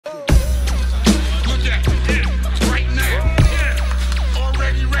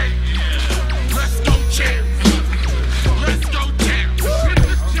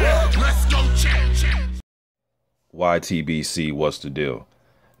YTBC, what's the deal?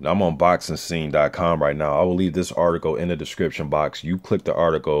 Now I'm on boxingscene.com right now. I will leave this article in the description box. You click the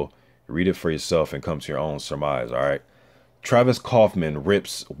article, read it for yourself, and come to your own surmise, all right? Travis Kauffman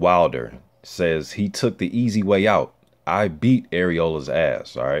rips Wilder, says he took the easy way out. I beat Arreola's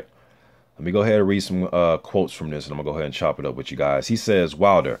ass, all right? Let me go ahead and read some quotes from this, and I'm going to go ahead and chop it up with you guys. He says,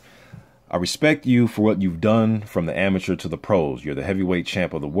 Wilder, I respect you for what you've done from the amateur to the pros. You're the heavyweight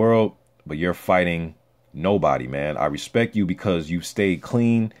champ of the world, but you're fighting nobody, man. I respect you because you've stayed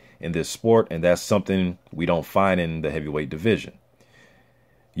clean in this sport, and that's something we don't find in the heavyweight division.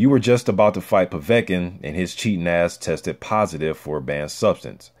 You were just about to fight Povetkin, and his cheating ass tested positive for a banned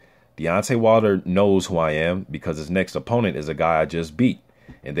substance. Deontay Wilder knows who I am because his next opponent is a guy I just beat,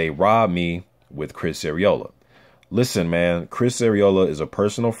 and they robbed me with Chris Arreola. Listen, man, Chris Arreola is a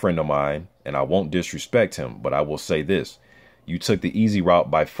personal friend of mine, and I won't disrespect him, but I will say this. You took the easy route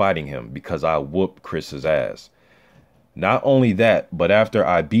by fighting him because I whooped Chris's ass. Not only that, but after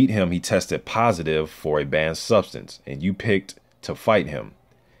I beat him, he tested positive for a banned substance, and you picked to fight him.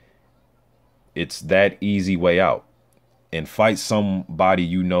 It's that easy way out. And fight somebody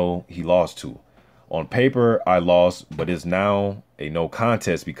you know he lost to. On paper, I lost, but it's now a no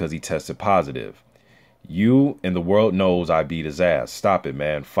contest because he tested positive. You and the world knows I beat his ass. Stop it,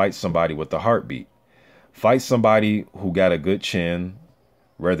 man. Fight somebody with a heartbeat. Fight somebody who got a good chin.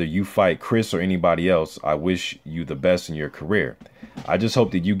 Whether you fight Chris or anybody else, I wish you the best in your career. I just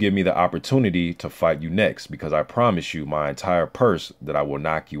hope that you give me the opportunity to fight you next, because I promise you my entire purse that I will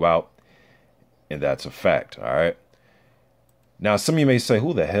knock you out. And that's a fact, all right? Now, some of you may say,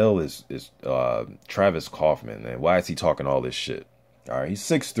 who the hell is Travis Kauffman, and why is he talking all this shit? All right, he's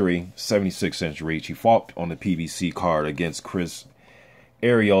 6'3", 76-inch reach. He fought on the PBC card against Chris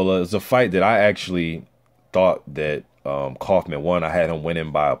Arreola. It's a fight that I actually thought that Kauffman won. I had him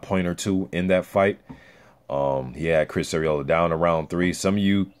winning by a point or two in that fight. He had Chris Arreola down to round 3. Some of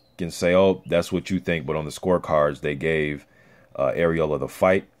you can say, oh, that's what you think, but on the scorecards, they gave Arreola the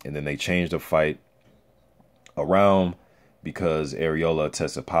fight, and then they changed the fight around because Arreola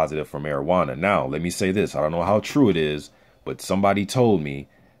tested positive for marijuana. Now, let me say this. I don't know how true it is, but somebody told me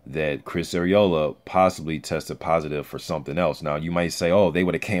that Chris Arreola possibly tested positive for something else. Now, you might say, oh, they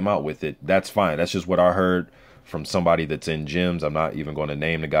would have came out with it. That's fine. That's just what I heard from somebody that's in gyms. I'm not even going to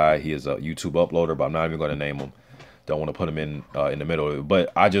name the guy. He is a YouTube uploader, but I'm not even going to name him. Don't want to put him in the middle of it.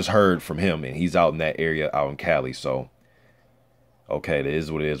 But I just heard from him, and he's out in that area out in Cali. So, okay, it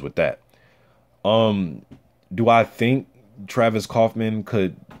is what it is with that. Do I think Travis Kauffman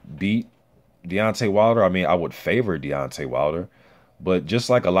could beat Deontay Wilder? I mean, I would favor Deontay Wilder, but just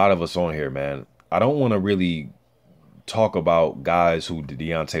like a lot of us on here, man, I don't want to really talk about guys who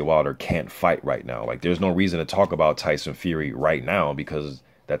Deontay Wilder can't fight right now. Like, there's no reason to talk about Tyson Fury right now because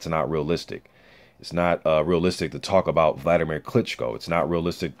that's not realistic. It's not realistic to talk about Vladimir Klitschko. It's not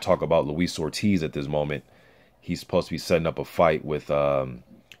realistic to talk about Luis Ortiz at this moment. He's supposed to be setting up a fight with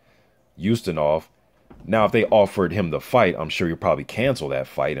Ustinov. Now, if they offered him the fight, I'm sure he'll probably cancel that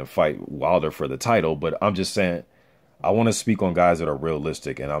fight and fight Wilder for the title. But I'm just saying, I want to speak on guys that are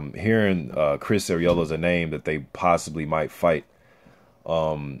realistic. And I'm hearing Chris Arreola is a name that they possibly might fight.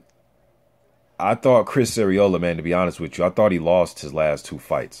 I thought Chris Arreola, man, to be honest with you, I thought he lost his last 2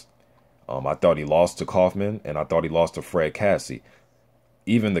 fights. I thought he lost to Kauffman, and I thought he lost to Fred Cassie.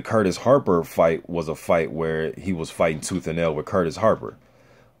 Even the Curtis Harper fight was a fight where he was fighting tooth and nail with Curtis Harper.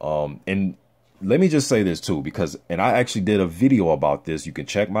 And let me just say this too, because, and I actually did a video about this. You can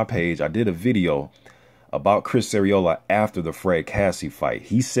check my page. I did a video about Chris Arreola after the Fred Cassie fight.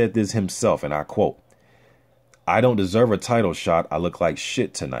 He said this himself, and I quote, "I don't deserve a title shot. I look like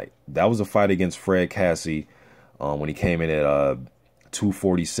shit tonight." That was a fight against Fred Cassie when he came in at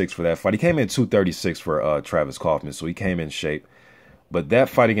 246 for that fight. He came in at 236 for Travis Kauffman, so he came in shape. But that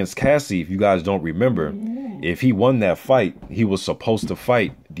fight against Cassie, if you guys don't remember, if he won that fight, he was supposed to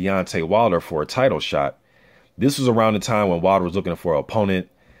fight Deontay Wilder for a title shot. This was around the time when Wilder was looking for an opponent.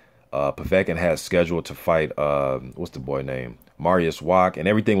 Povetkin had scheduled to fight, what's the boy name? Marius Wack, and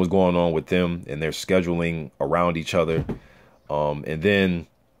everything was going on with them, and they're scheduling around each other. And then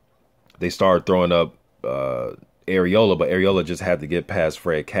they started throwing up Arreola, but Arreola just had to get past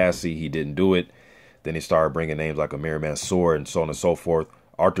Fred Cassie. He didn't do it. Then he started bringing names like Amir Mansour and so on and so forth.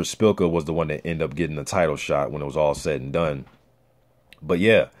 Arthur Spilka was the one that ended up getting the title shot when it was all said and done. But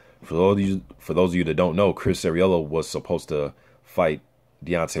yeah, for those of you that don't know, Chris Arreola was supposed to fight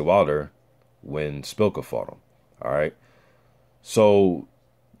Deontay Wilder when Spilka fought him. All right. So,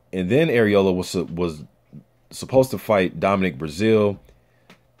 and then Arreola was supposed to fight Dominic Brazil.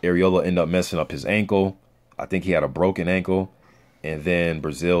 Arreola ended up messing up his ankle. I think he had a broken ankle. And then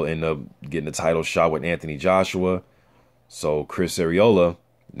Brazil ended up getting the title shot with Anthony Joshua. So Chris Arreola,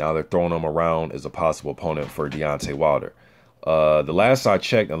 now they're throwing him around as a possible opponent for Deontay Wilder. The last I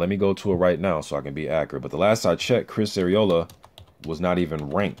checked, and let me go to it right now so I can be accurate, but the last I checked, Chris Arreola was not even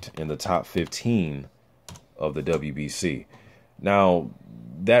ranked in the top 15 of the WBC. Now,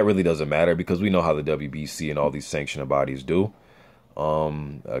 that really doesn't matter because we know how the WBC and all these sanctioning bodies do.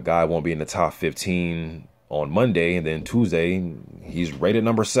 A guy won't be in the top 15 on Monday, and then Tuesday, he's rated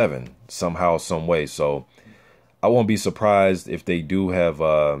number 7 somehow, some way. So I won't be surprised if they do have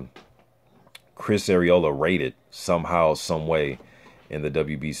Chris Arreola rated somehow, some way in the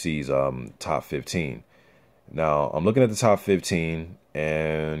WBC's top 15. Now, I'm looking at the top 15,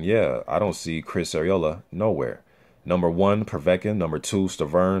 and yeah, I don't see Chris Arreola nowhere. Number 1, Povetkin. Number 2,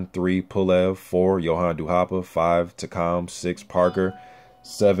 Stavern. 3, Pulev. 4, Johan Duhapa. 5, Takam. 6, Parker.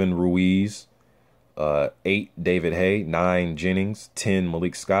 7, Ruiz. 8, David Hay. 9, Jennings. 10,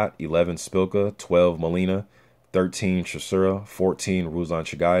 Malik Scott. 11, Spilka. 12, Molina. 13, Chisora. 14, Ruslan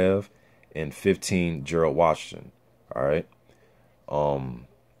Chigaev. And 15, Gerald Washington. All right.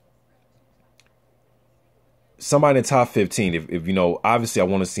 Somebody in the top 15, if you know, obviously I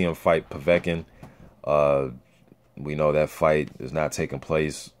want to see him fight Povetkin. We know that fight is not taking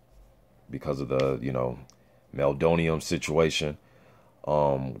place because of the, Meldonium situation.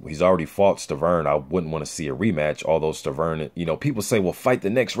 He's already fought Stavern. I wouldn't want to see a rematch, although Stavern, people say, well, fight the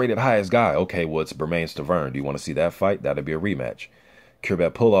next rated highest guy. Okay, well, it's Bermain Stavern. Do you want to see that fight? That'd be a rematch.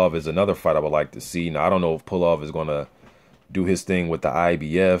 Kirbet Pulov is another fight I would like to see. Now, I don't know if Pulov is going to do his thing with the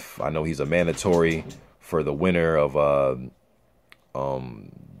IBF. I know he's a mandatory for the winner of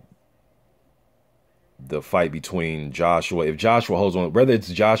the fight between Joshua. If Joshua holds on, whether it's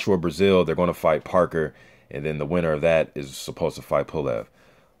Joshua or Brazil, they're going to fight Parker, and then the winner of that is supposed to fight Pulev.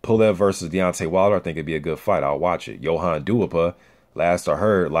 Pulev versus Deontay Wilder, I think it'd be a good fight. I'll watch it. Johan Duhapa, last I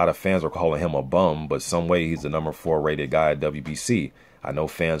heard, a lot of fans were calling him a bum, but some way he's the number 4 rated guy at WBC. I know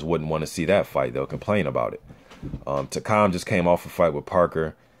fans wouldn't want to see that fight. They'll complain about it. Takam just came off a fight with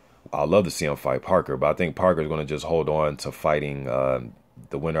Parker. I'd love to see him fight Parker, but I think Parker's going to just hold on to fighting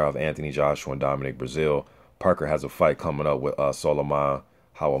the winner of Anthony Joshua and Dominic Brazil. Parker has a fight coming up with Solomon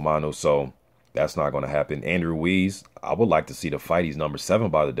Hawamanu, so that's not going to happen. Andrew Ruiz, I would like to see the fight. He's number 7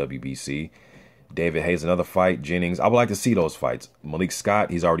 by the WBC. David Hayes, another fight. Jennings, I would like to see those fights. Malik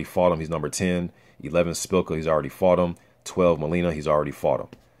Scott, he's already fought him. He's number 10. 11, Spilka, he's already fought him. 12, Molina, he's already fought him.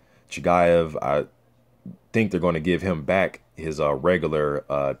 Chigaev, I think they're going to give him back his regular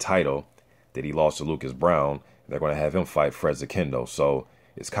title that he lost to Lucas Brown. They're going to have him fight Fred Zakendo. So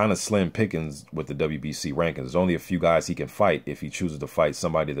it's kind of slim pickings with the WBC rankings. There's only a few guys he can fight if he chooses to fight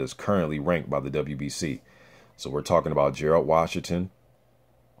somebody that's currently ranked by the WBC. So we're talking about Gerald Washington.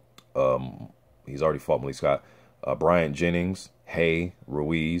 He's already fought Malik Scott. Bryant Jennings, Hay,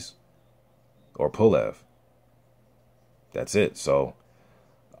 Ruiz, or Pulev. That's it. So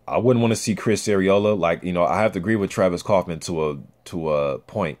I wouldn't want to see Chris Arreola. Like, I have to agree with Travis Kauffman to a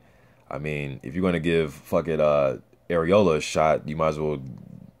point. I mean, if you're going to give Arreola a shot, you might as well,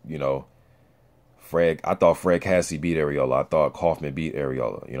 I thought Fred Cassie beat Arreola. I thought Kauffman beat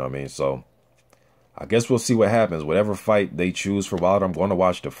Arreola. You know what I mean? So I guess we'll see what happens. Whatever fight they choose for Wilder, I'm going to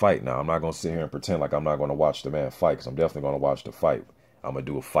watch the fight now. I'm not going to sit here and pretend like I'm not going to watch the man fight, because I'm definitely going to watch the fight. I'm going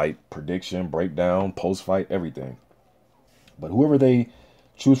to do a fight prediction, breakdown, post-fight, everything. But whoever they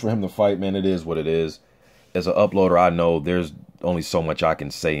choose for him to fight, man, it is what it is. As an uploader, I know there's only so much I can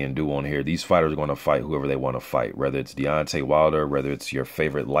say and do on here. These fighters are going to fight whoever they want to fight, whether it's Deontay Wilder, whether it's your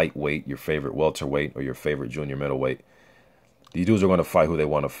favorite lightweight, your favorite welterweight, or your favorite junior middleweight. These dudes are going to fight who they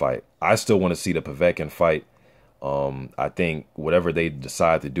want to fight. I still want to see the Povetkin fight. I think whatever they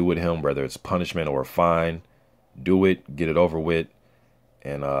decide to do with him, whether it's punishment or a fine, do it, get it over with.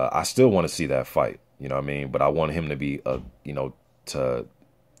 And I still want to see that fight. You know what I mean? But I want him to be, to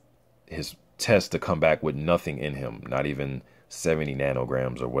his test to come back with nothing in him, not even 70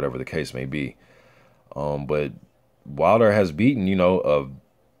 nanograms or whatever the case may be. But Wilder has beaten,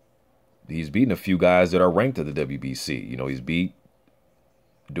 he's beaten a few guys that are ranked at the WBC. He's beat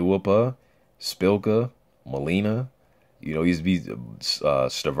Duhapa, Spilka, Molina. He's beat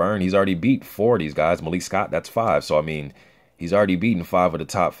Stavern. He's already beat 4 of these guys. Malik Scott, that's 5. So, I mean, he's already beaten 5 of the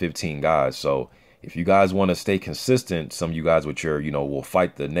top 15 guys. So, if you guys want to stay consistent, some of you guys with your, will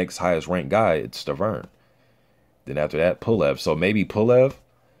fight the next highest ranked guy, it's Stavern. Then after that, Pulev. So maybe Pulev.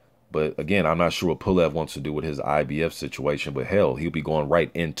 But again, I'm not sure what Pulev wants to do with his IBF situation. But hell, he'll be going right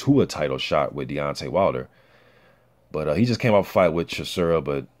into a title shot with Deontay Wilder. But he just came off a fight with Chisora.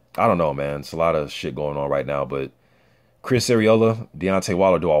 But I don't know, man. It's a lot of shit going on right now. But Chris Arreola, Deontay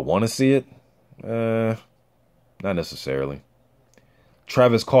Wilder, do I want to see it? Not necessarily.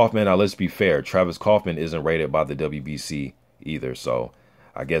 Travis Kauffman, now let's be fair. Travis Kauffman isn't rated by the WBC either. So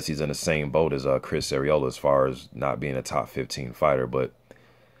I guess he's in the same boat as Chris Arreola as far as not being a top 15 fighter. But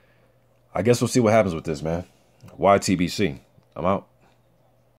I guess we'll see what happens with this, man. YTBC. I'm out.